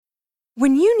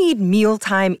When you need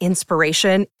mealtime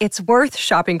inspiration, it's worth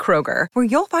shopping Kroger, where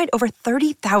you'll find over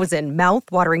 30,000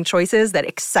 mouth-watering choices that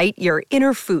excite your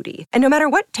inner foodie. And no matter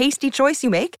what tasty choice you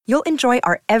make, you'll enjoy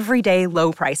our everyday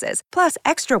low prices, plus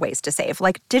extra ways to save,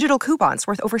 like digital coupons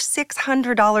worth over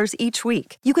 $600 each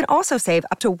week. You can also save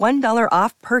up to $1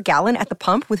 off per gallon at the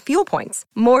pump with fuel points.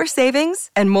 More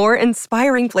savings and more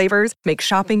inspiring flavors make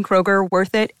shopping Kroger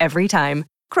worth it every time.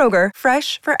 Kroger,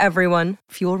 fresh for everyone.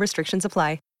 Fuel restrictions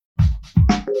apply.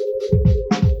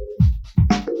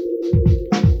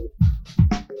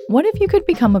 What if you could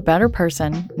become a better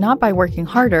person, not by working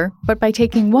harder, but by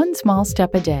taking one small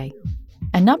step a day?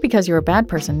 And not because you're a bad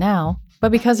person now,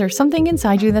 but because there's something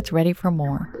inside you that's ready for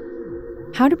more.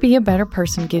 How to Be a Better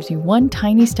Person gives you one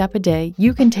tiny step a day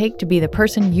you can take to be the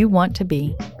person you want to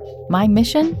be. My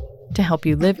mission? To help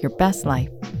you live your best life.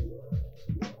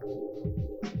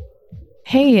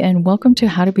 Hey, and welcome to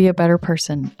How to Be a Better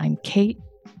Person. I'm Kate,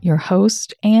 your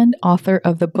host and author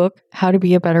of the book, How to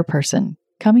Be a Better Person,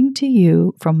 coming to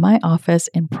you from my office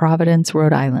in Providence,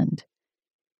 Rhode Island.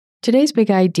 Today's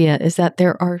big idea is that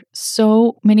there are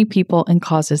so many people and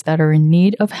causes that are in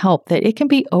need of help that it can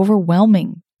be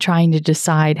overwhelming trying to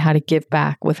decide how to give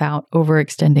back without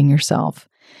overextending yourself.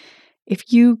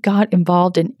 If you got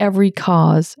involved in every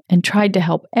cause and tried to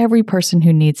help every person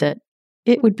who needs it,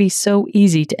 it would be so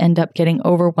easy to end up getting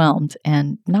overwhelmed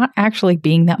and not actually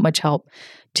being that much help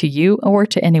to you or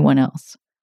to anyone else.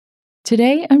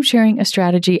 Today, I'm sharing a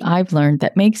strategy I've learned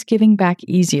that makes giving back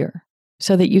easier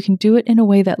so that you can do it in a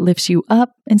way that lifts you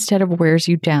up instead of wears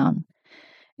you down.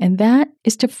 And that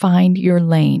is to find your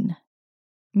lane.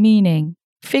 Meaning,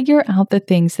 figure out the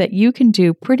things that you can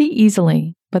do pretty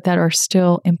easily, but that are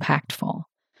still impactful.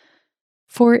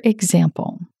 For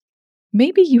example,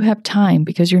 maybe you have time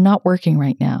because you're not working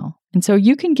right now, and so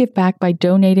you can give back by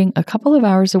donating a couple of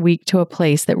hours a week to a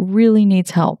place that really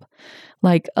needs help,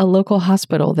 like a local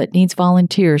hospital that needs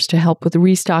volunteers to help with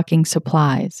restocking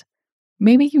supplies.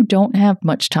 Maybe you don't have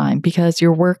much time because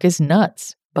your work is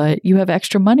nuts, but you have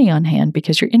extra money on hand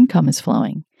because your income is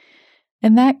flowing.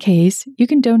 In that case, you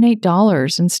can donate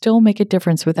dollars and still make a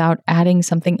difference without adding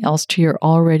something else to your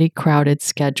already crowded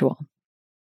schedule.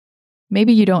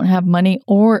 Maybe you don't have money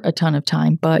or a ton of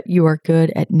time, but you are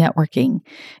good at networking,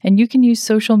 and you can use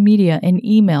social media and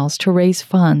emails to raise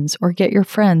funds or get your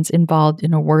friends involved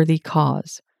in a worthy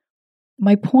cause.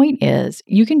 My point is,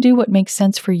 you can do what makes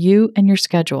sense for you and your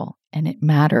schedule, and it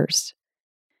matters.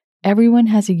 Everyone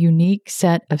has a unique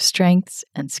set of strengths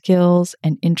and skills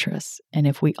and interests, and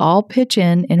if we all pitch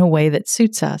in a way that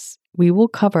suits us, we will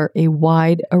cover a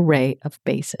wide array of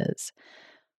bases.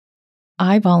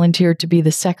 I volunteered to be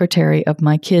the secretary of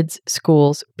my kids'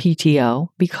 school's PTO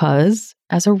because,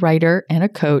 as a writer and a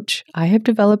coach, I have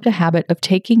developed a habit of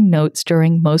taking notes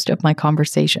during most of my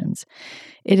conversations.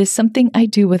 It is something I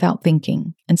do without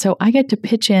thinking, and so I get to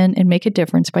pitch in and make a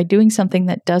difference by doing something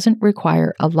that doesn't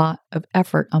require a lot of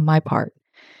effort on my part.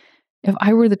 If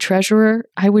I were the treasurer,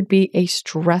 I would be a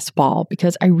stress ball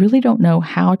because I really don't know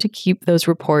how to keep those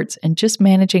reports, and just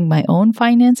managing my own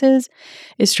finances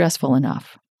is stressful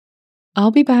enough. I'll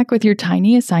be back with your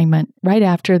tiny assignment right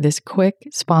after this quick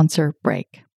sponsor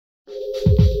break.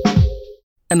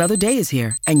 Another day is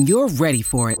here, and you're ready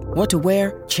for it. What to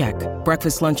wear? Check.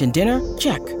 Breakfast, lunch, and dinner?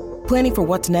 Check. Planning for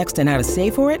what's next and how to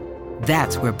save for it?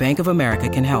 That's where Bank of America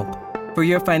can help. For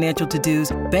your financial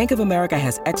to-dos, Bank of America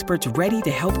has experts ready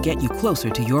to help get you closer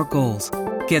to your goals.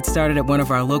 Get started at one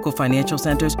of our local financial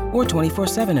centers or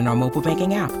 24/7 in our mobile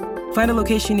banking app. Find a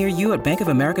location near you at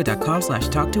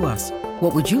bankofamerica.com/talktous.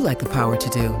 What would you like the power to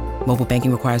do? Mobile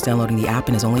banking requires downloading the app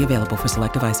and is only available for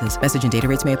select devices. Message and data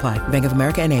rates may apply. Bank of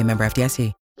America N.A., member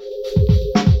FDIC.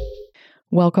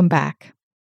 Welcome back.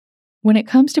 When it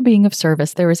comes to being of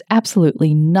service, there is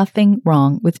absolutely nothing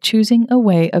wrong with choosing a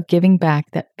way of giving back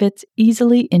that fits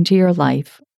easily into your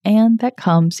life and that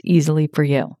comes easily for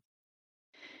you.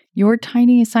 Your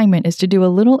tiny assignment is to do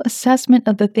a little assessment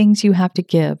of the things you have to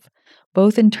give,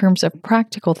 both in terms of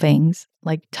practical things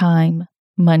like time,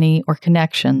 money, or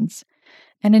connections,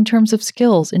 and in terms of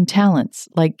skills and talents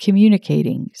like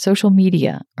communicating, social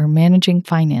media, or managing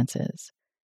finances.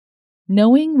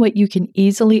 Knowing what you can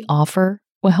easily offer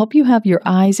will help you have your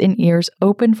eyes and ears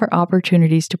open for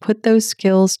opportunities to put those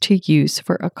skills to use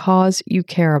for a cause you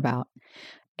care about,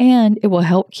 and it will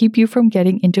help keep you from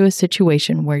getting into a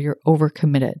situation where you're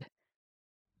overcommitted.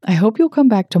 I hope you'll come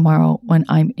back tomorrow when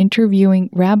I'm interviewing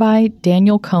Rabbi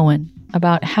Daniel Cohen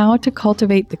about how to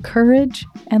cultivate the courage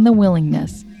and the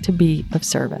willingness to be of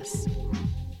service.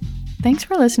 Thanks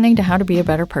for listening to How to Be a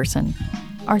Better Person.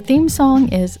 Our theme song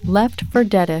is Left for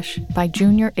Deadish by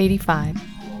Junior85.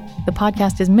 The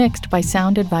podcast is mixed by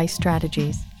Sound Advice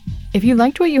Strategies. If you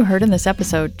liked what you heard in this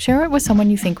episode, share it with someone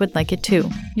you think would like it too.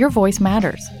 Your voice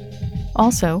matters.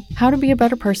 Also, How to Be a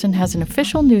Better Person has an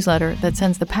official newsletter that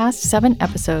sends the past 7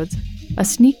 episodes, a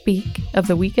sneak peek of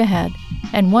the week ahead,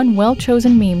 and one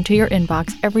well-chosen meme to your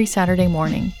inbox every Saturday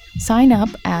morning. Sign up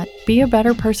at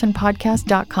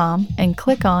beabetterpersonpodcast.com and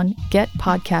click on Get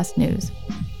Podcast News.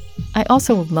 I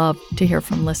also love to hear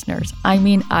from listeners. I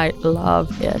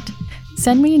love it.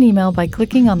 Send me an email by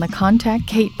clicking on the Contact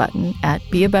Kate button at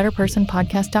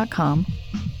beabetterpersonpodcast.com,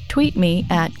 tweet me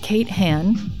at Kate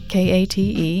Han,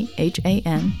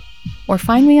 Katehan, or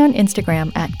find me on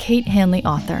Instagram at Kate Hanley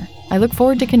Author. I look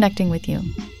forward to connecting with you.